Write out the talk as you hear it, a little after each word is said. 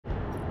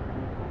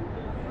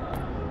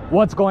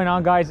What's going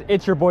on, guys?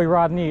 It's your boy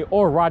Rodney,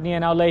 or Rodney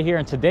in LA here,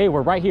 and today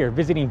we're right here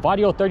visiting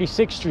Varrio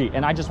 36th Street.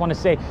 And I just want to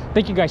say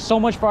thank you guys so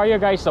much for all your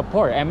guys'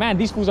 support. And man,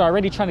 these fools are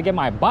already trying to get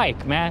my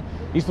bike, man.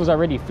 These fools are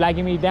already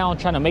flagging me down,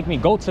 trying to make me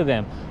go to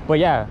them. But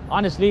yeah,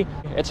 honestly,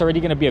 it's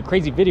already gonna be a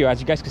crazy video. As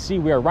you guys can see,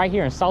 we are right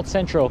here in South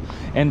Central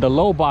in the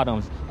low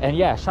bottoms. And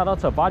yeah, shout out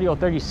to Varrio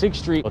 36th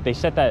Street. They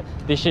said that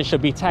this shit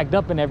should be tagged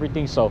up and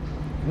everything, so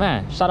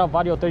man, shout out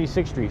Varrio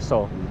 36th Street.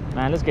 So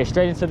man, let's get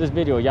straight into this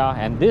video, y'all.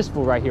 And this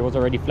fool right here was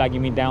already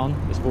flagging me down.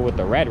 This fool with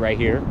the red right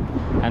here.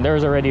 And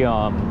there's already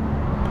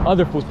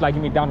other fools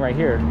flagging me down right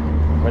here,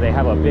 where they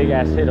have a big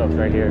ass hit ups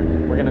right here.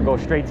 We're gonna go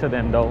straight to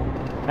them though.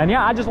 And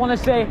yeah, I just want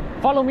to say,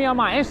 follow me on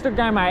my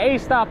Instagram at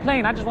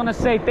A-Stop-Plane. I just want to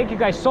say thank you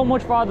guys so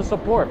much for all the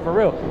support, for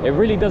real. It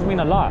really does mean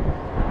a lot,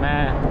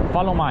 man.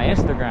 Follow my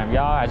Instagram,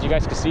 y'all. As you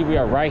guys can see, we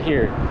are right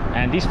here,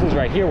 and these fools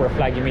right here were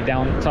flagging me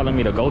down, telling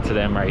me to go to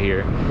them right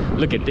here.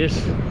 Look at this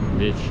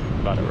bitch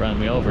about to run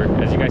me over.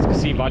 As you guys can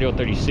see, Varrio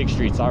 36th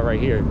Street's all right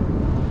here.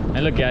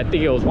 And look at, I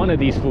think it was one of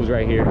these fools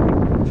right here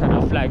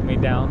trying to flag me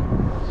down.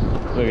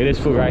 Look at this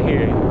fool right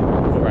here.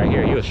 Fool right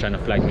here, he was trying to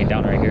flag me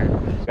down right here.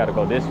 Gotta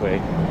go this way.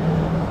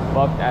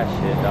 Fuck that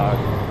shit, dog.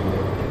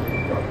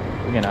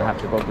 We're gonna have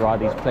to go through all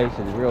these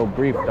places real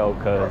brief though,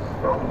 cause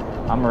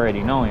I'm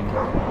already knowing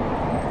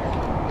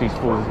these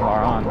fools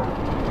are on.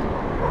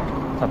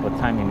 What type of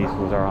timing these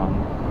fools are on.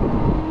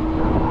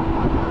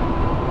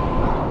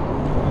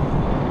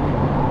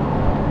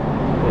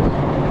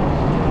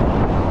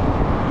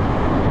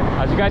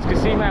 As you guys can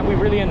see, man, we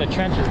really in the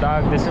trenches,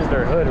 dog. This is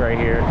their hood right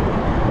here.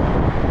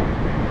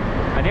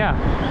 And yeah,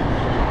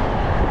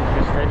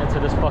 get straight into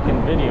this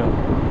fucking video.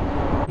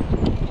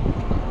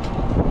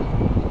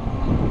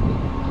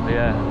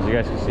 Yeah, as you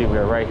guys can see, we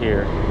are right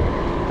here.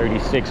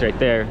 36 right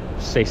there.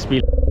 Say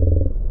speed.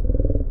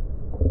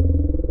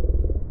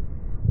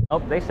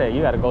 Nope, they say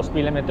you gotta go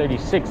speed limit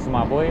 36,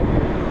 my boy.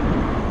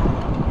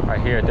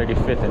 Right here,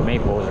 35th and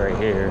Maples right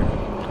here.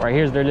 Right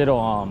here's their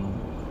little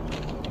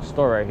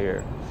store right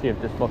here. See if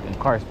this fucking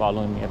car's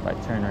following me if I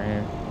turn right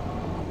here.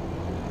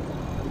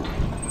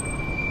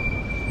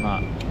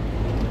 Nah.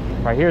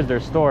 Right here's their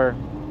store.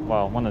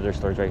 Well, one of their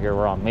stores right here.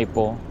 We're on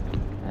Maple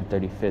and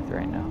 35th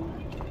right now.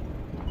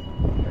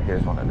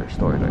 Here's one of their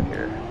stores right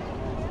here.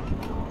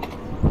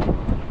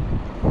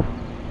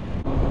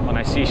 When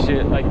I see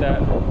shit like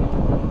that,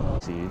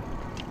 see,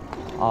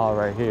 all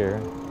right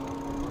here.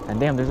 And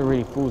damn, there's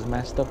already fools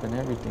messed up and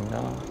everything,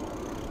 dog.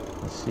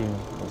 Let's see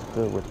what's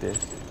good with this.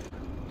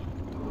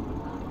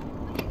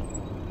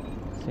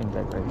 Seems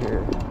like right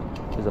here,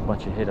 there's a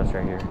bunch of hit ups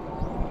right here.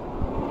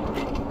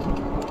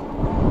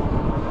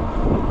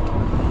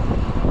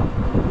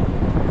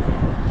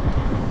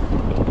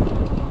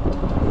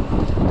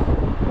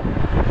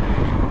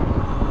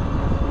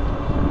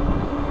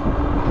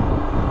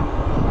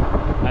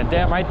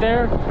 Damn, right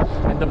there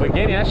in the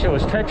beginning, that shit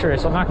was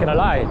treacherous, I'm not gonna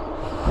lie.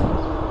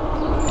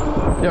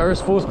 There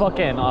was fools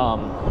fucking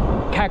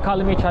cat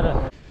calling me, trying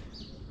to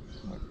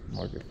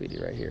more graffiti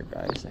right here,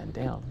 guys. And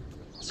damn,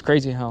 it's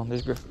crazy how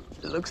there's it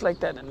looks like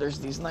that, and there's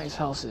these nice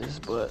houses,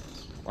 but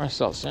we're in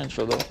South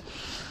Central though.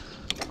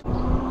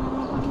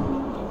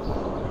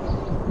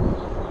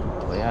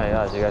 But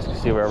yeah, as you guys can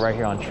see, we're right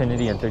here on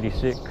Trinity and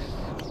 36,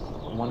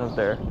 one of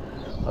their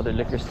other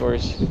liquor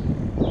stores.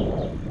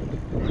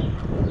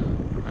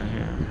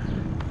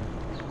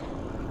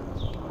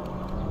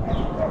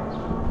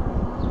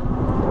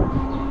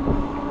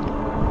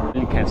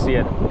 Can't see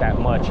it that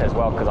much as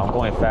well because I'm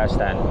going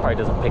fast, and probably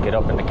doesn't pick it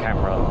up in the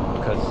camera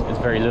because it's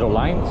very little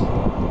lines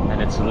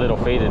and it's a little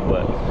faded.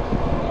 But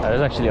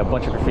there's actually a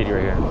bunch of graffiti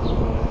right here.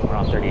 We're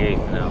on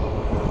 38th now.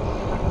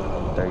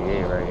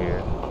 38 right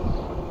here.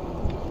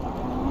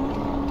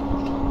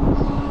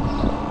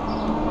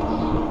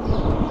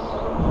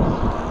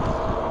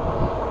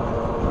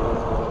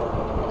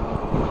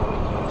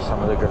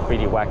 Some of the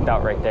graffiti whacked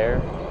out right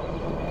there.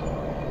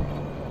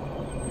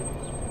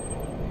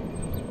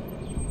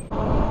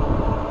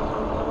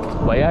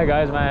 But yeah,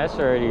 guys, man, it's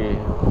already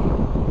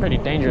pretty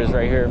dangerous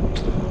right here.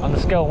 On the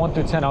scale of 1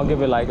 through 10, I'll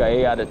give it like an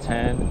 8 out of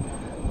 10.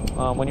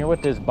 When you're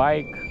with this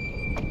bike,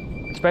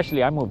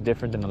 especially, I move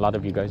different than a lot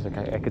of you guys. Like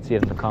I could see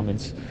it in the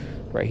comments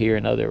right here,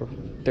 another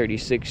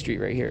 36th Street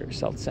right here,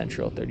 South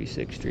Central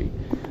 36th Street.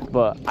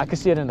 But I could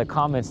see it in the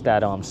comments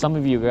that some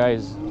of you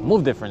guys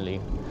move differently.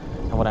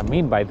 And what I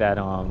mean by that,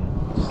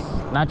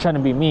 not trying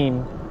to be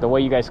mean, the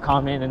way you guys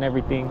comment and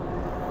everything,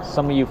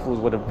 some of you fools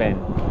would have been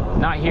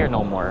not here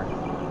no more.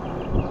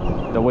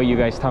 The way you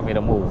guys taught me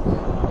to move.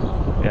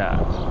 Yeah.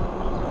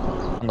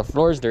 On the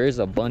floors, there is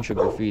a bunch of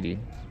graffiti.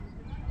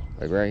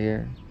 Like right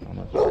here. I don't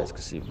know if you guys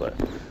can see, but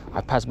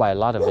I pass by a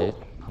lot of it.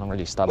 I don't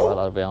really stop by a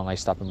lot of it. I don't like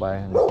stopping by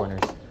in the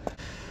corners.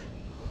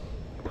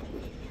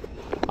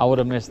 I would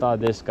have missed all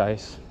this,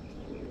 guys.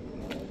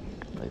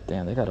 Like,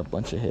 damn, they got a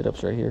bunch of hit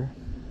ups right here.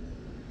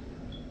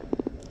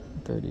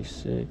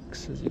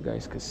 36, as you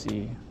guys can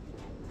see.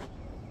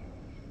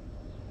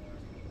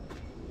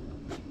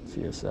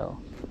 CSL.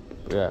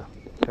 Yeah.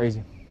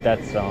 Crazy.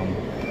 That's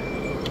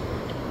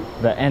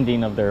the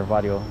ending of their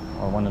Varrio,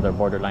 or one of their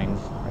borderlines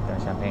right there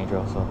in San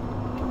Pedro. So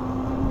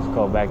Let's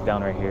go back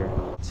down right here.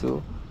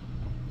 Too.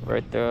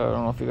 Right there. I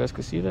don't know if you guys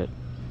can see that.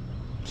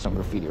 Some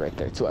graffiti right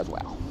there too as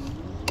well.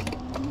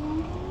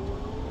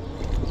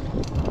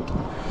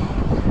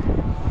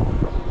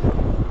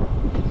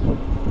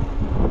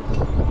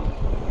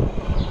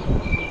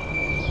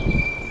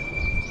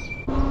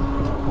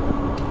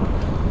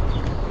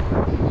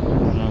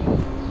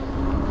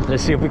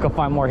 Let's see if we can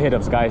find more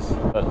hit-ups, guys.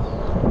 But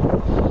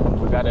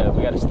we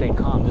gotta stay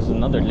calm. This is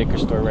another liquor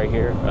store right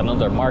here,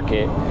 another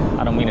market.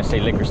 I don't mean to say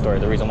liquor store.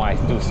 The reason why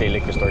I do say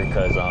liquor store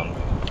because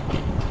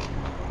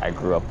I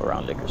grew up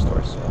around liquor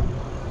stores, so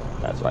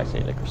that's why I say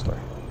liquor store.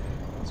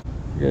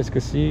 You guys can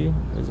see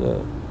there's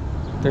a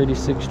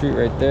 36th Street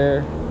right there.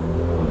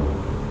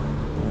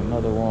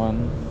 Another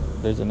one.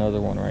 There's another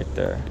one right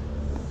there.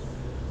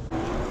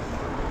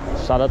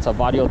 Shout out to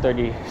Varrio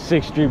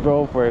 36th Street,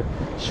 bro, for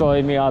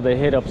showing me all the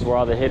hit-ups, where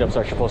all the hit-ups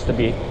are supposed to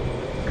be.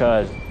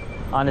 Because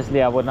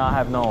honestly, I would not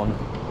have known.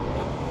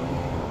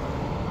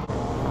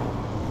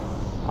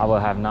 I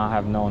would have not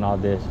have known all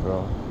this,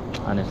 bro.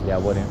 Honestly, I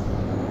wouldn't.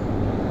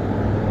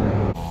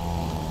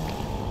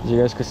 As you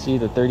guys can see,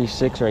 the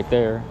 36 right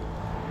there.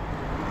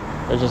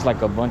 There's just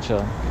like a bunch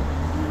of.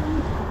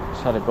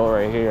 Try to go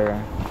right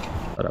here.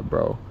 Shut up,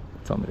 bro.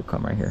 Told me to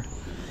come right here.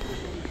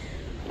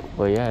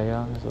 But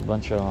yeah, there's a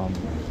bunch of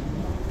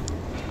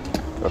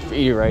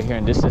graffiti right here,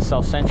 and this is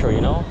South Central,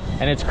 you know.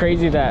 And it's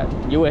crazy that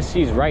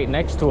USC is right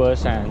next to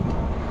us, and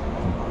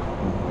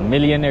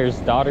millionaires'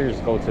 daughters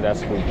go to that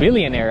school.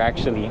 Billionaire,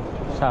 actually.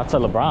 Shout out to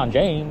LeBron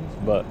James,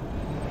 but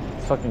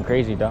it's fucking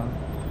crazy, dog.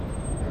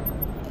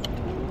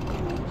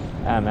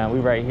 Ah, man, we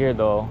right here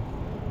though.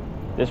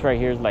 This right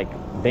here is like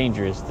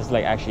dangerous. This is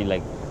like actually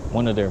like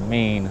one of their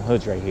main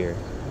hoods right here.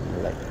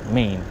 Like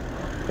main,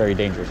 very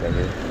dangerous right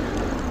here.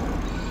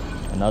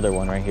 Another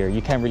one right here.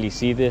 You can't really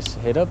see this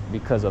hit up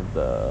because of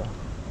the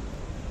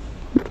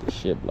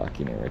shit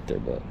blocking it right there,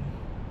 but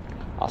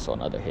also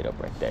another hit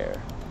up right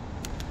there.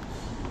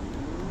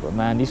 But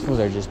man, these fools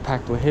are just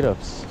packed with hit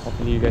ups.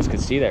 Hopefully you guys can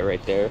see that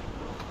right there.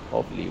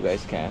 Hopefully you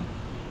guys can.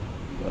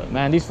 But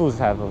man, these fools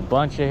have a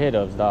bunch of hit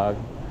ups, dog.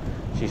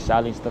 She's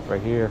selling stuff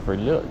right here for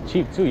little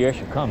cheap too. You guys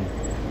should come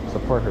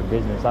support her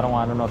business. I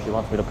don't know if she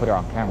wants me to put her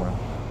on camera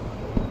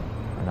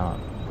or not.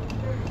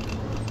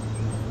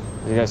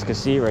 You guys can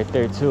see right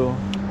there too.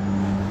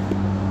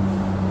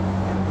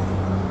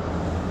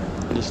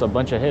 Just a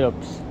bunch of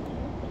hit-ups.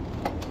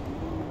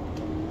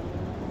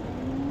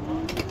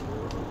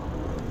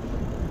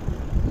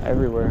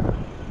 Everywhere.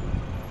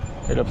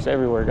 Hit-ups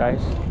everywhere,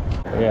 guys.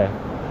 But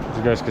yeah, as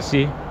you guys can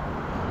see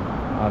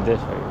on this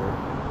right here.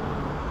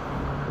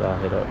 It's all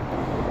hit up.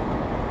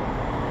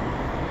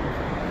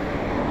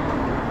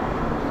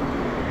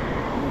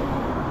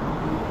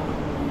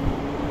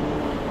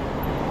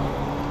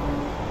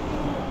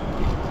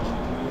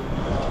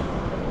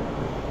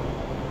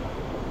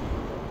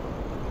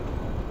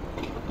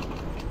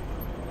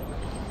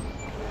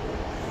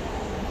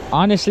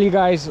 Honestly,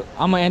 guys,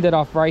 I'm gonna end it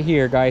off right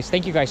here, guys.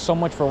 Thank you guys so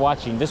much for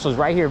watching. This was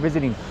right here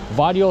visiting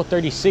Varrio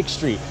 36th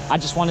Street. I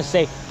just want to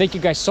say thank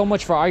you guys so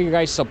much for all your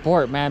guys'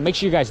 support, man. Make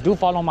sure you guys do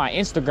follow my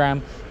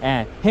Instagram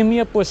and hit me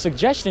up with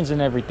suggestions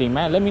and everything,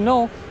 man. Let me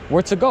know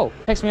where to go.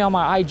 Text me on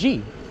my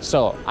IG.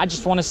 So I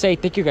just want to say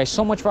thank you guys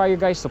so much for all your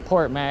guys'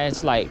 support, man.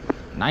 It's like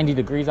 90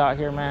 degrees out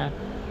here, man.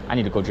 I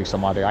need to go drink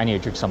some water. I need to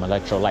drink some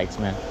electrolytes,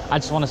 man. I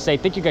just want to say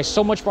thank you guys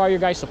so much for all your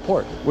guys'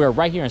 support. We're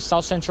right here in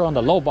South Central on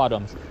the low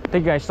bottoms.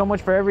 Thank you guys so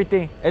much for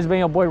everything. It's been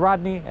your boy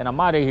Rodney, and I'm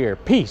out of here.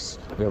 Peace.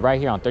 We're right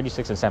here on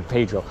 36 and San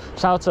Pedro.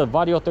 Shout out to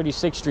Varrio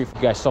 36th Street. Thank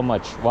you guys so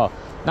much. Well,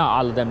 not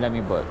all of them let me,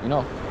 but you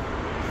know,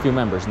 a few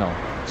members know.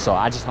 So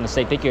I just want to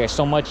say thank you guys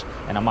so much,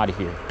 and I'm out of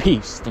here.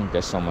 Peace. Thank you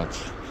guys so much.